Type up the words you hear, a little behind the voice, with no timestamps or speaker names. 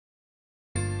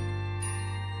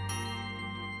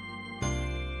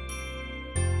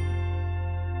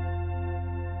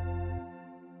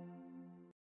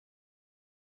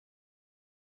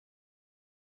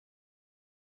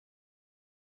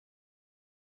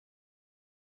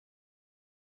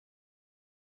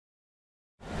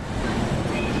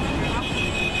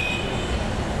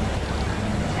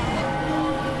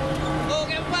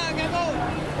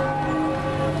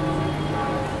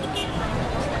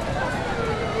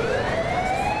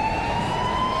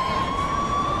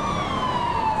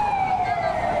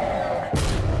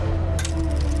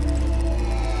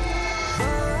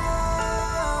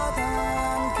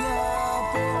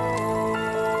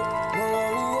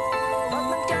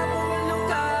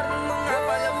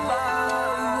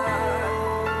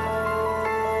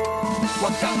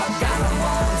Huwag kang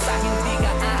magkaramon sa hindi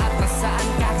ka aatrasan.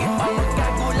 Kahit pagod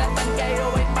kagulatan kayo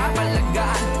ay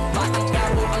papalagaan. Batang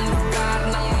Quiapo ang lugar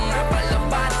ng mga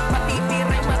palaban.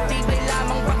 Matitibay, matibay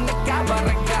lamang pag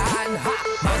nagkabaragaan. Ha!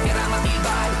 Matira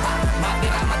matibay, ha!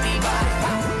 Matira matibay,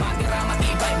 ha! Matira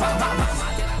matibay, ha!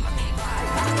 Matira matibay,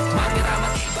 ha! Matira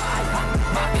matibay, ha!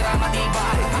 Matira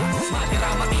matibay, ha! Matira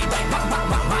matibay, ha!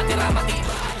 Matira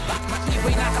matibay, ha!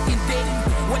 Matibay na katindig,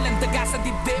 walang daga sa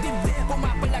dibdib.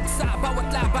 Pumapalag sa bawat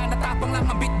laban, natapang lang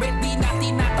ang bitbit. Di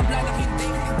natin natabla ng hindi.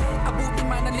 Abutin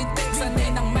man ang lintik, sanay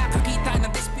nang makakita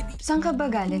ng despedi. Saan ka ba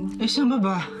galing? Eh, saan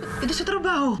ba? Ito sa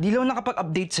trabaho. Di lang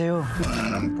nakapag-update sa'yo.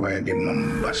 Anong pwede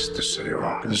mambastos sa'yo?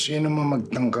 Kung sino man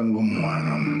magtangkang gumawa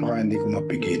nun, baka hindi ko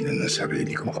mapigilan na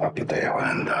sarili ko. Makapitay ako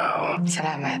ng tao.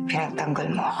 Salamat, pinagtanggol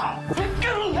mo ako.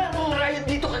 Nagkaroon nga ng riot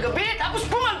dito kagabi, tapos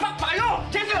pumalpak pa kayo!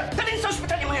 Sige, dalhin sa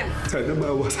ospital niyo yan! Sana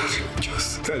maawa sa akin, Diyos.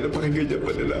 Sana pakinggan niya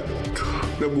panalangin ko.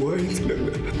 Nabuhayin silang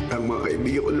lahat. Ang mga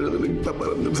kaibigan ko na lang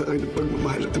nagpaparamdam sa akin ng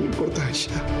pagmamahal at ng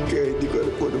importansya. Kaya hindi ko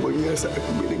alam kung ano mangyayari sa akin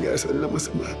kung may nangyayari sa kanila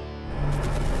masama.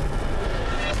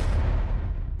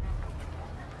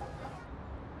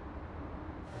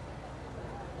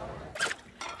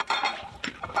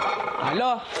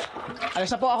 Hello? Alas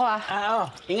na po ako, Oo,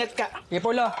 ingat ka. Sige,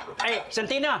 Polo. Ay,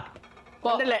 Santino!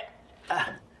 Po. Sandali.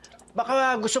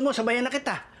 Baka gusto mo, sabayan na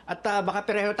kita. At baka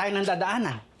pareho tayo ng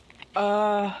dadaanan.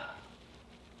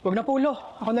 Huwag na, Polo.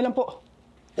 Ako na lang po.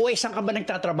 O, saan ka ba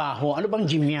nagtatrabaho? Ano bang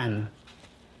gym yan?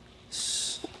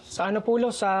 Sa ano,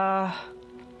 Polo? Sa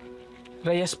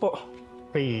Reyes po.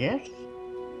 Yes?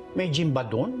 May gym ba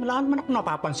doon? Wala naman ako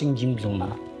napapansing gym doon.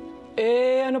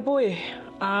 Ano po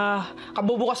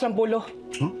kabubukas lang, Polo.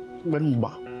 Huh? Ganun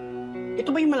ba?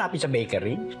 Ito ba yung malapit sa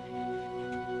bakery?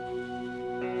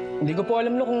 Hindi ko po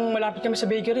alam kung malapit kami sa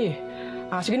bakery.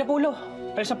 Sige na, Polo.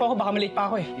 Alas na po ako, baka malate pa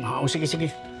ako eh. Sige, sige.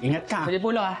 Ingat ka. Sige,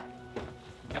 Polo,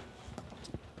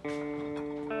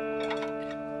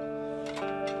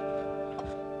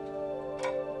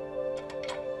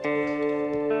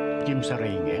 Gym sa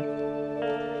Reyes?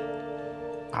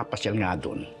 Kapasyal nga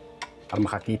doon para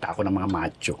makakita ako ng mga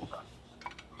macho.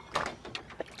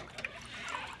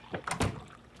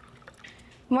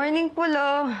 Morning,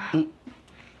 Pulo.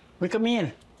 Uy,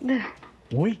 Camille.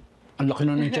 Uy, ang laki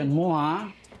na ng tiyan mo, ha?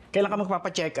 Kailan ka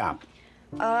magpapacheck up?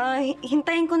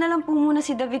 Hintayin ko na lang po muna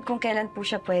si David kung kailan po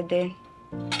siya pwede.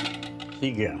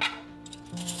 Sige.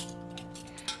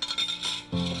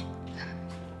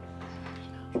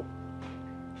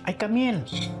 Ay, Camille.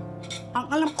 Ang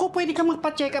alam ko, pwede ka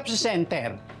magpa-check up sa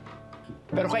center.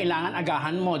 Pero kailangan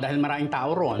agahan mo dahil maraming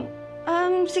tao ron.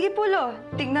 Sige, Pulo.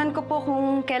 Tignan ko po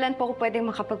kung kailan po ako pwedeng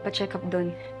makapagpa-check up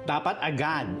doon. Dapat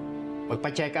agad.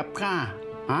 Magpa-check up ka.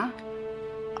 Ha?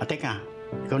 Teka,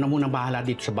 ikaw na muna bahala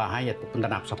dito sa bahay at pupunta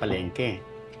na ako sa palengke.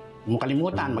 Huwag mong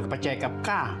kalimutan, magpa-check up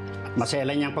ka. At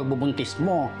masela niya ang pagbubuntis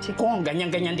mo. Kung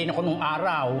ganyan-ganyan din ako nung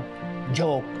araw.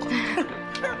 Joke.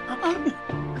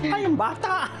 Ay, ang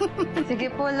bata. Sige,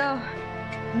 Pulo.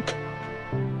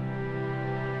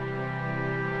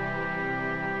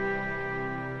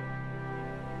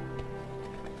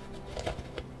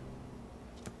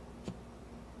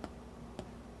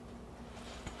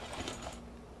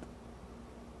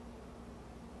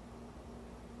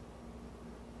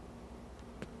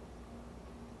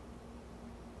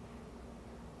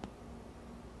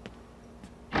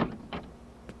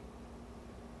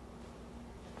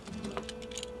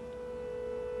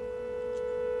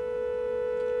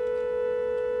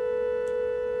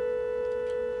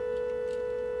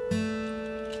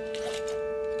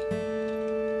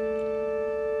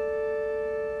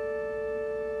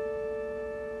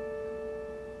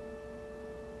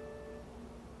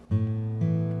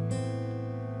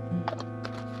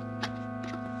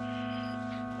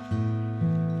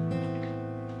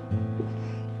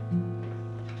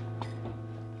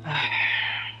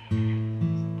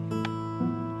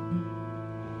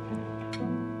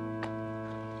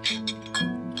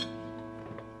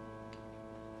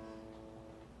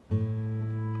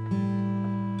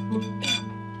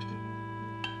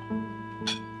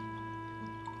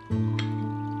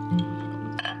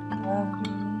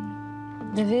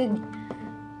 David,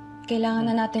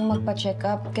 kailangan na natin magpa-check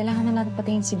up. Kailangan na natin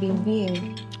patingin si baby eh.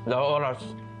 Wala ko oras.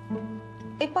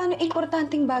 Paano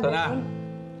importanteng bagay Sana. yun?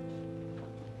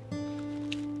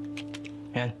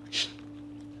 Yan.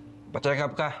 Pa-check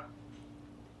up ka.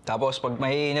 Tapos, pag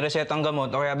may niresetang gamot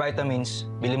o kaya vitamins,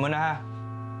 bili mo na ha.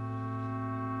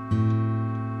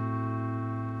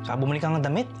 Saka bumili ka ng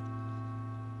damit.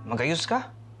 Magayos ka.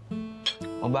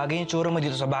 Mabagay yung tsura mo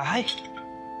dito sa bahay.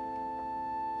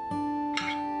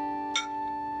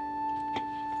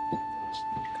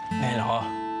 Ayun ako.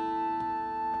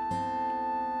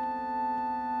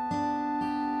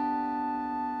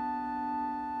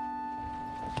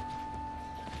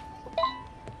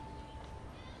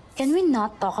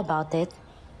 not talk about it?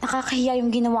 Nakakahiya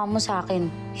yung ginawa mo sa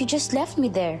akin. You just left me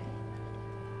there.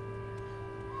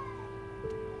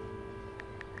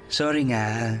 Sorry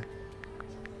nga.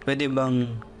 Pwede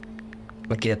bang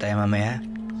magkita tayo mamaya?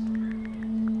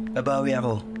 Babawi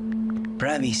ako.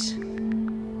 Promise.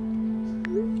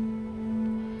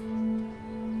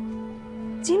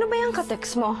 Sino ba yung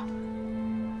ka-text mo?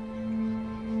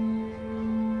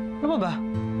 Ano ba?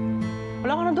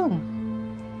 Wala ka na dun.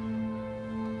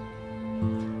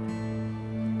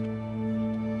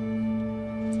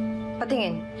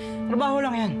 Patingin. Trabaho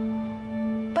lang yan.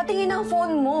 Patingin ang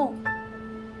phone mo.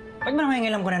 Ba't ba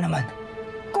nangingilam ko na naman?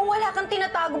 Kung wala kang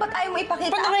tinatago, ba't ayaw mo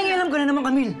ipakita? Ba't nangingilam ko na naman,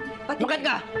 Camille? Bakit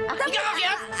ka?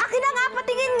 Akin na nga,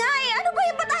 patingin nga eh. Ano ba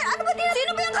yung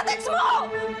Sino ba yung ka-text mo?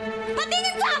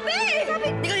 Patingin sabi!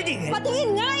 Di ka titigil? Patingin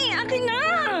nga eh, akin na!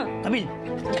 Camille!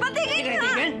 Patingin Di ka nga!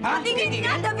 titigil? Ha? Patingin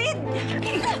nga, David!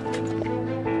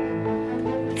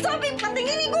 Sabi,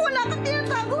 patingin ko, wala kang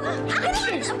tinatago. Akin na!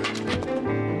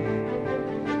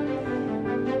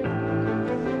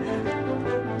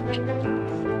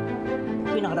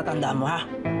 Pinakatatandaan mo, ha?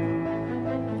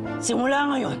 Simula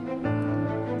ngayon,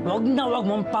 huwag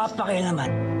mong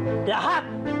papakialaman lahat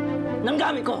ng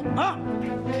gamit ko, ha?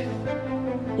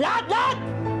 Lahat!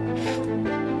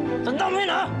 Tandaan mo yun,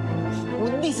 ha?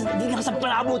 Hindi ka sa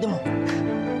palabuti mo.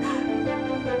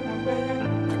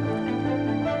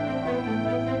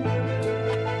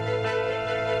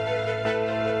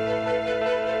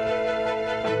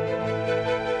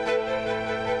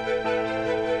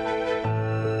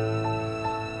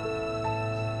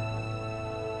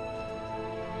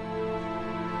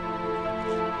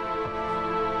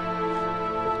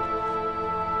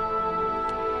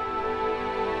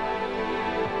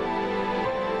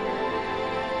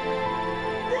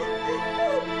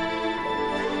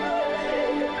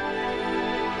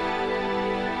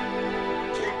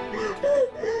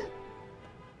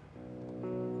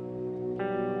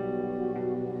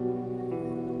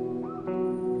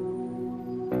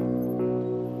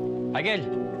 Michael!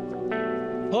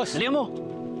 Boss! Dali mo!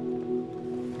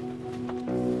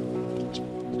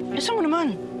 Isa mo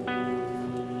naman!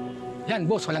 Yan,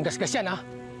 boss. Walang gasgas yan, ha?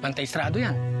 Pantay estrado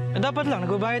yan. Dapat lang,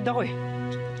 nagbabayad ako eh.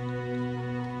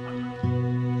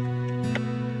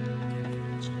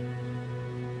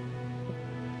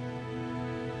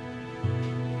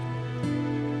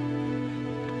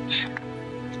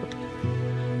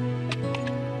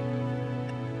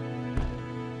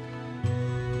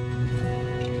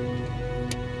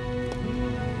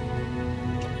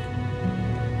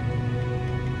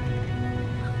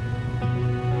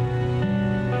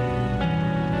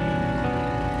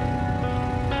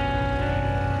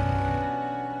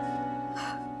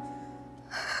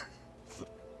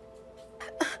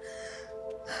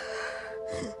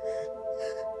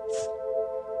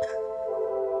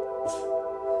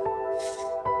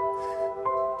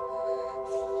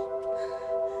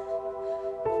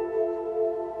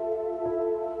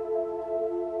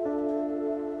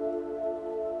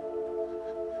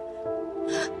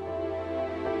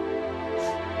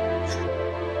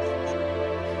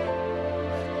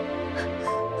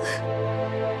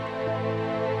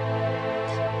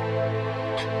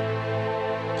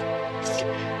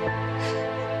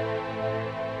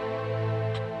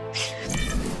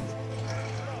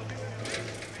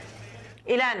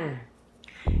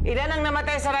 Ilan ang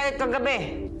namatay sa riot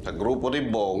kagabi? Sa grupo ni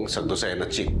Bong, sa dosena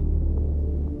chick.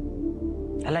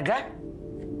 Talaga?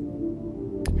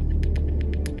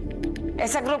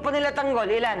 Sa grupo nila Tanggol,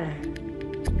 ilan?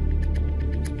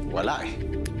 Wala eh.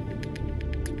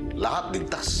 Lahat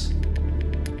ligtas.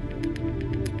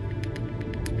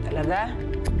 Talaga?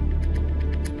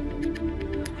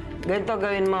 Ganito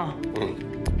gawin mo.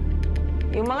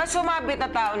 Yung mga sumabit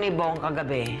na tao ni Bong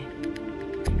kagabi,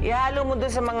 ihalo mo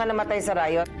doon sa mga namatay sa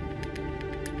riot.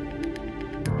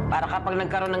 Para kapag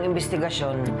nagkaroon ng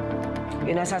investigasyon,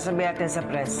 yun ang sasabihin natin sa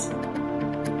press.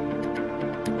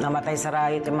 Namatay sa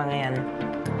riot yung mga yan.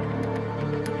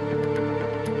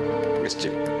 Yes,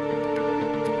 Chip.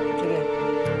 Sige.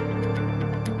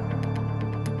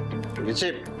 Sige,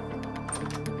 Chip.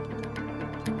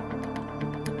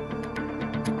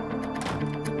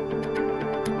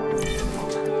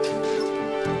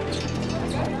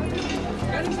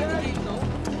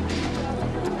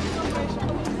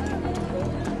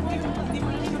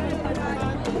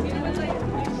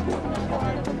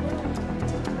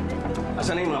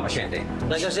 Asan na yung mga pasyente?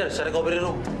 Nandiyan, sir, sa recovery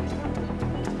room.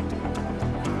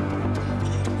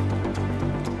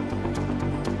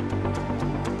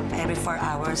 Every 4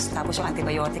 hours, tapos yung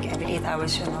antibiotic every 8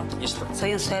 hours yun, no? Yes, sir. So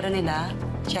yung sero nila,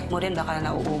 check mo rin, baka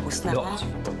nauubos na, ha?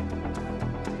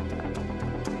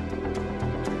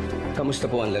 Kamusta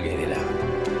po ang lagay nila?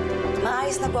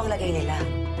 Maayos na po ang lagay nila.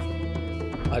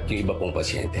 At yung iba pong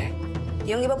pasyente?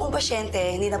 Yung iba pong pasyente,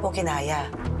 hindi na po kinaya.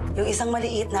 Yung isang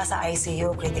maliit nasa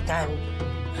ICU, critical.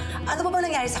 Ano pa ba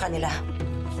nangyari sa kanila?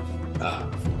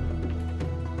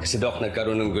 Kasi Doc,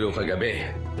 nagkaroon ng gulo kagabi.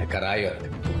 Nagkarayot.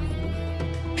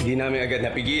 Hindi namin agad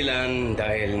napigilan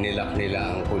dahil nilak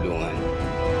nila ang kulungan.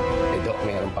 Doc,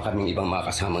 mayroon pa kaming ibang mga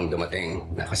kasamang dumating.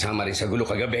 Nakasama rin sa gulo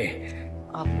kagabi.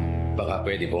 Baka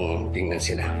pwede pong tingnan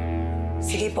sila.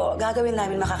 Sige po, gagawin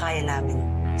namin makakaya namin.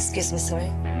 Excuse me, sir.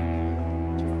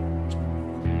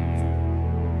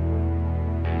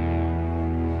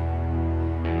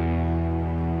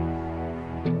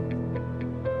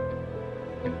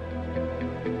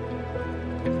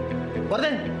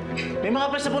 Warden! May mga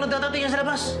press na po nagdadating yan sa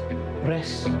labas.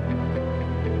 Press?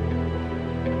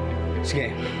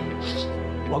 Sige.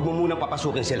 Huwag mo muna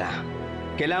papasukin sila.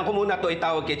 Kailangan ko muna ito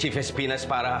itawag kay Chief Espinas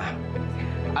para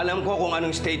alam ko kung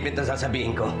anong statement na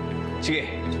sasabihin ko. Sige.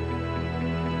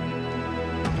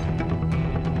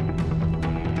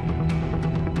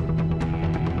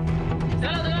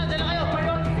 Dala kayo!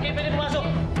 Sige, pwede pumasok.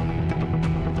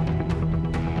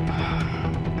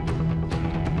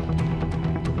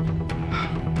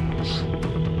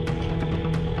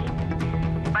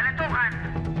 Balatukan!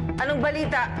 Anong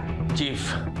balita? Chief,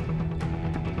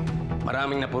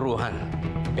 maraming napuruhan.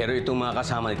 Pero itong mga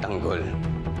kasama ni Tanggol,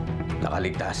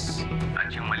 nakaligtas. At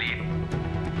yung maliit,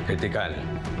 critical,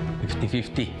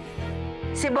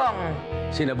 50-50. Si Bong,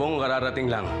 Si Nabong kararating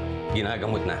lang,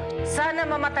 ginagamot na. sana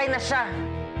mamatay na siya.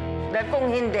 Dahil kung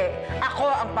hindi, ako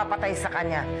ang papatay sa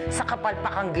kanya sa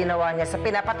kapalpakang ginawa niya sa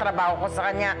pinapatrabaho ko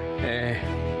sa kanya.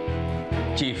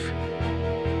 Chief,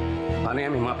 paano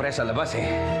yan? May mga press sa labas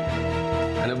eh.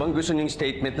 Ano bang gusto niyong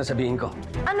statement na sabihin ko?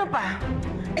 Ano pa?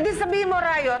 E di sabihin mo,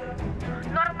 Riot,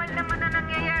 normal naman na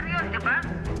nangyayari yun, di ba?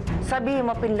 Sabihin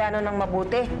mo, pinlano ng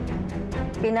mabuti.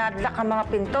 Pinadlock ang mga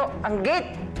pinto, ang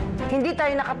gate. Hindi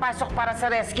tayo nakapasok para sa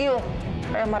rescue.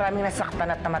 Kaya maraming nasaktan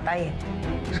at namatay.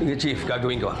 Sige, Chief,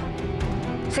 gagawin ko.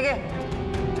 Sige.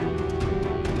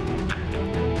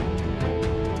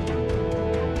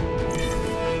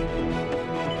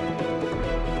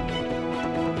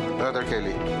 Brother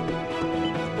Kelly.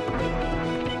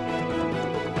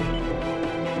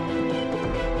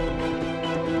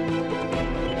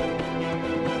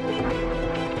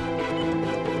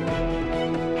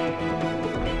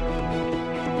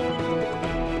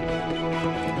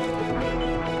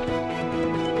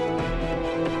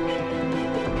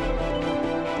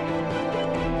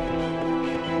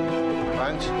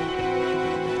 Punch.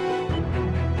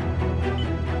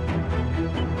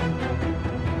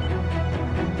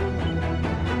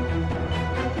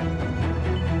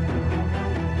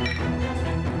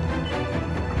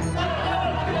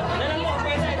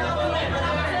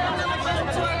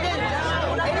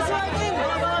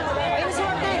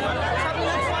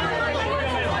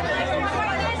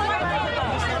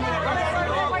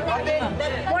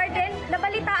 Warden,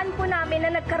 nabalitaan po namin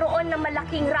na nagkaroon ng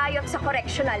malaking riot sa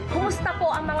correctional. Kumusta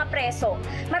po ang mga preso?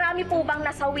 Marami po bang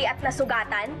nasawi at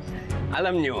nasugatan?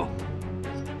 Alam nyo,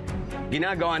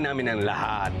 ginagawa namin ang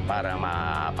lahat para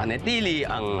mapanatili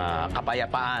ang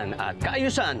kapayapaan at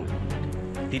kaayusan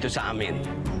dito sa amin.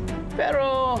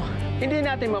 Pero hindi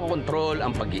natin makokontrol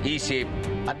ang pag-iisip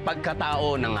at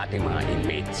pagkatao ng ating mga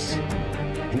inmates.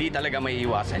 Hindi talaga may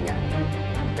iwasan yan.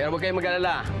 Pero huwag kayong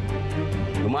mag-alala.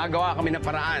 Gumagawa kami ng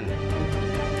paraan.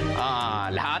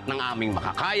 Lahat ng aming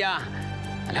makakaya,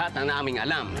 lahat ng aming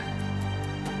alam.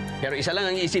 Pero isa lang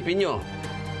ang isipin nyo.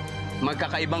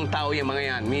 Magkakaibang tao yung mga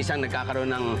yan. Minsan nagkakaroon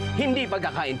ng hindi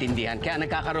pagkakaintindihan. Kaya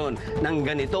nagkakaroon ng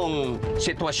ganitong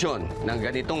sitwasyon, ng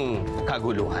ganitong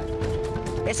kaguluhan.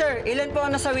 Sir, ilan po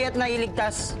ang nasawi at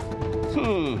nailigtas?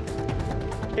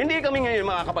 Hindi kami ngayon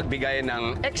makakapagbigay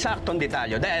ng eksaktong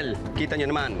detalyo dahil kita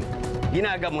nyo naman,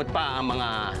 ginagamot pa ang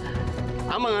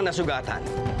mga nasugatan.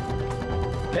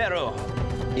 Pero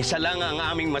isa lang ang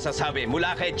aming masasabi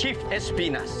mula kay Chief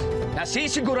Espinas.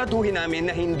 Nasisiguraduhin namin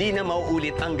na hindi na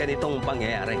mauulit ang ganitong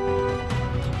pangyayari.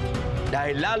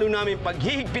 Dahil lalo namin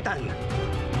paghihigpitan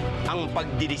ang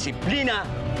pagdidisiplina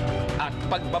at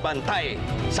pagbabantay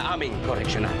sa aming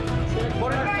koreksyonal.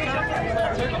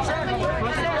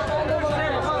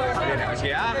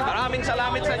 Sige, maraming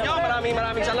salamat sa inyo.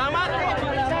 Maraming salamat.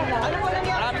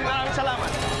 Maraming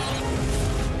salamat.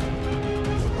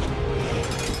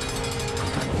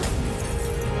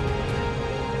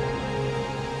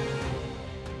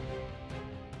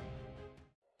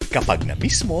 Kapag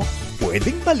na-miss mo,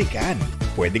 pwedeng balikan.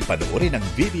 pwedeng panoorin ang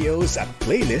videos at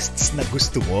playlists na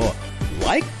gusto mo.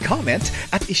 Like, comment,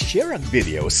 at ishare ang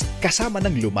videos kasama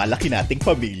ng lumalaki nating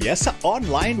pamilya sa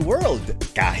online world.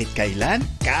 Kahit kailan,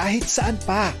 kahit saan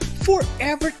pa,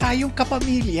 forever tayong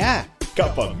kapamilya.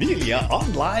 Kapamilya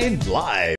Online Live.